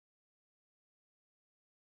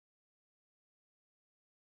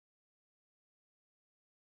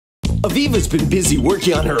Aviva's been busy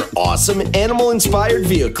working on her awesome animal-inspired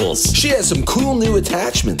vehicles. She has some cool new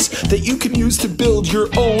attachments that you can use to build your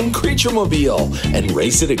own Creature Mobile and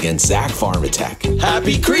race it against Zach Farm Attack.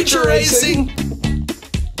 Happy creature racing!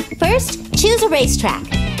 First, choose a racetrack.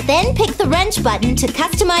 Then pick the wrench button to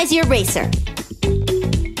customize your racer.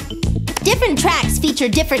 Different tracks feature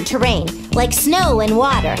different terrain, like snow and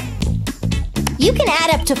water. You can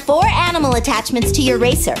add up to 4 animal attachments to your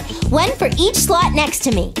racer, one for each slot next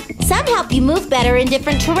to me. Some help you move better in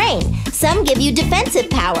different terrain. Some give you defensive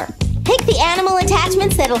power. Pick the animal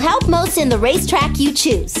attachments that'll help most in the racetrack you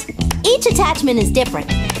choose. Each attachment is different.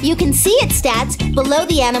 You can see its stats below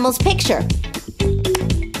the animal's picture.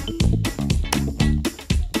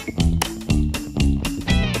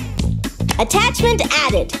 Attachment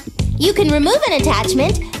added. You can remove an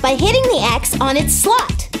attachment by hitting the X on its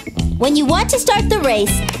slot. When you want to start the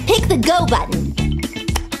race, pick the Go button.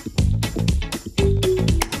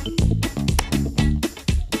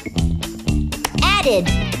 Added.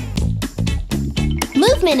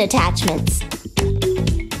 Movement attachments.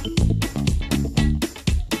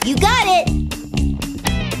 You got it!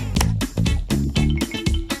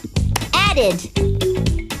 Added.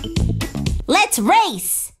 Let's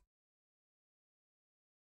race!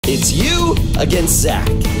 It's you against Zach.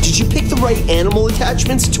 Did you pick the right animal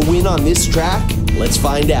attachments to win on this track? Let's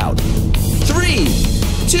find out. 3,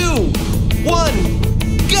 2, 1,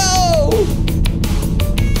 go!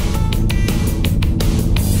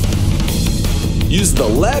 Use the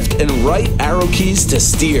left and right arrow keys to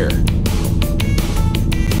steer.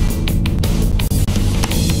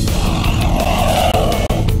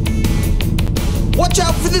 Watch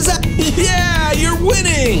out for the Zach! Yeah, you're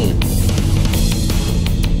winning!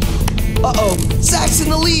 Uh-oh, Zach's in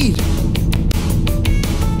the lead.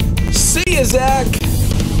 See ya, Zach.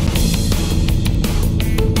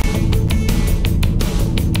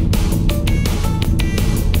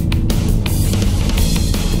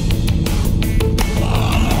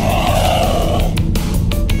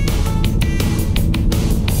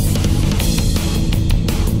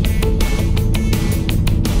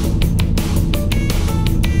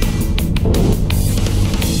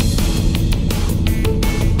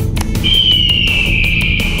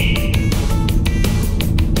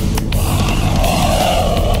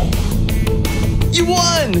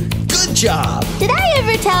 Good job! Did I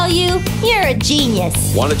ever tell you? You're a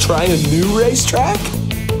genius. Want to try a new racetrack?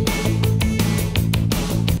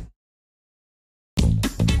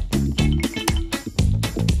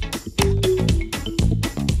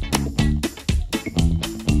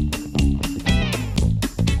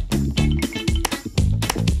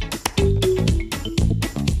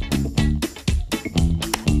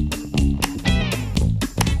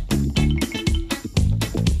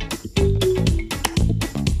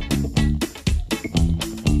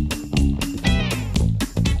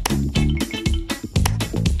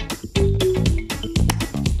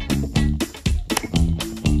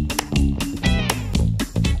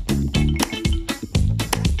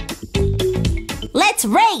 Let's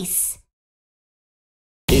race!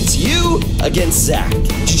 It's you against Zach.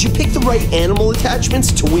 Did you pick the right animal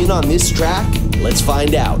attachments to win on this track? Let's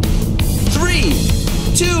find out. 3,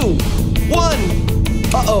 2, 1.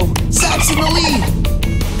 Uh-oh, Zach's in the lead.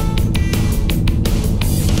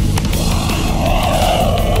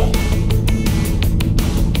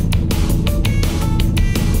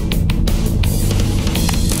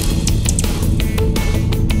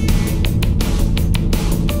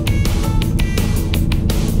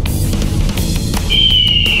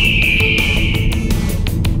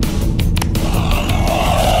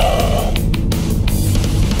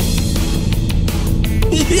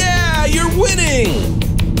 Yeah, you're winning!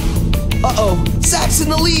 Uh-oh, Zach's in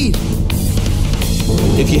the lead.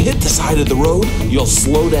 If you hit the side of the road, you'll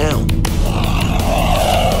slow down.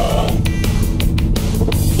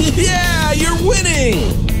 Yeah, you're winning!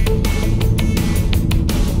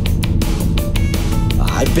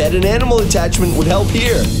 I bet an animal attachment would help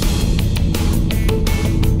here.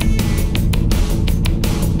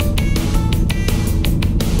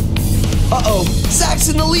 Uh-oh, Zach's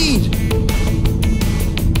in the lead.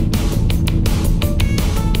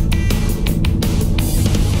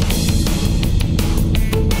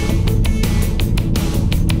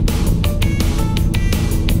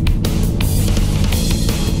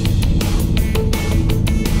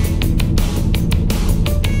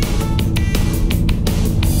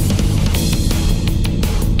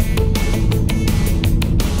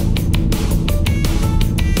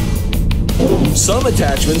 Some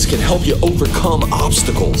attachments can help you overcome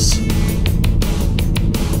obstacles.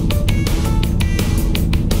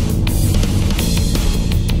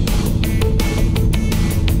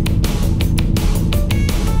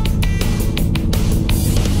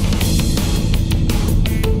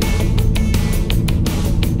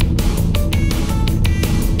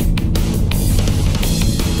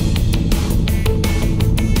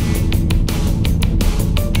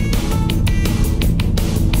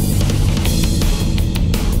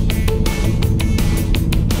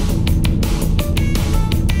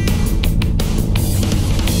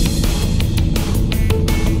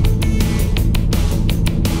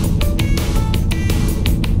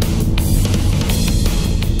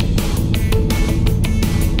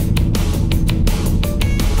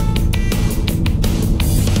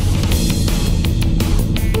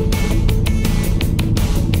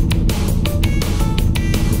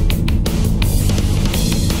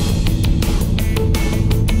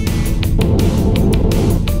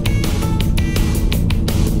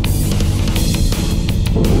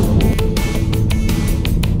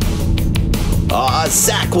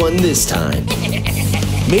 Zach won this time.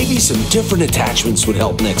 Maybe some different attachments would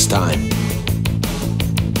help next time.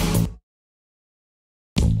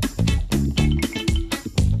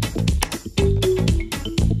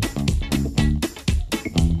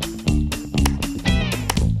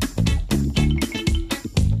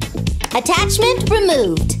 Attachment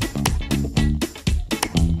removed.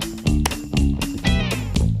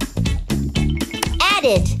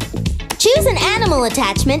 Added. Choose an animal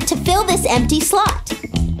attachment to fill this empty slot.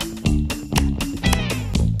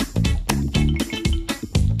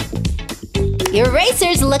 Your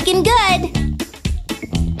racer's looking good.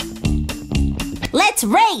 Let's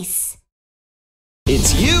race.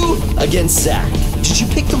 It's you against Zach. Did you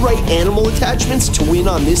pick the right animal attachments to win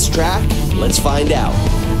on this track? Let's find out.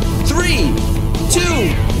 3, 2,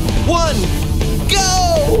 1,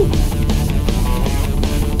 go!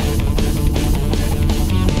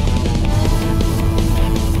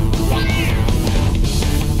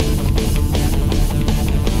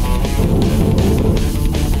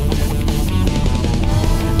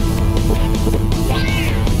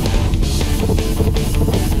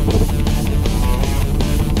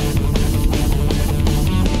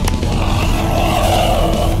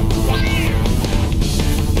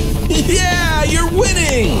 Yeah, you're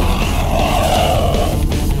winning!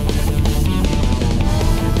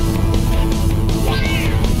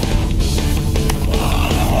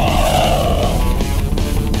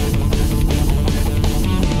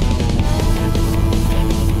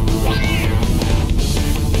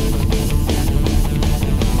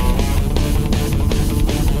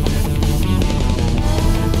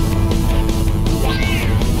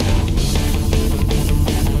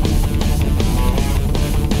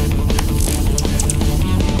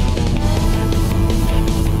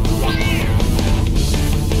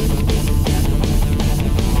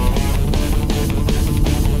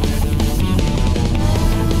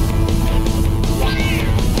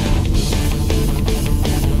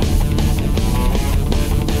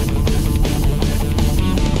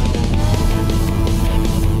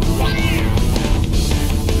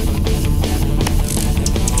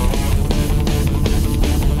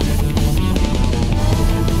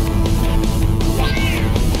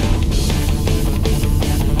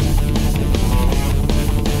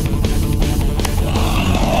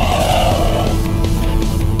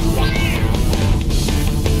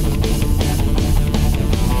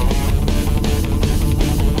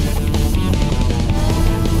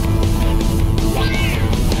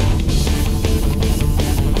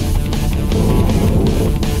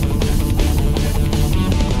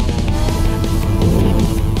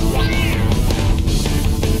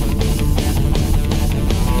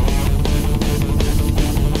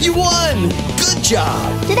 You won! Good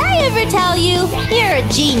job! Did I ever tell you? You're a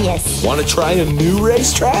genius. Want to try a new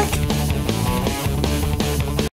racetrack?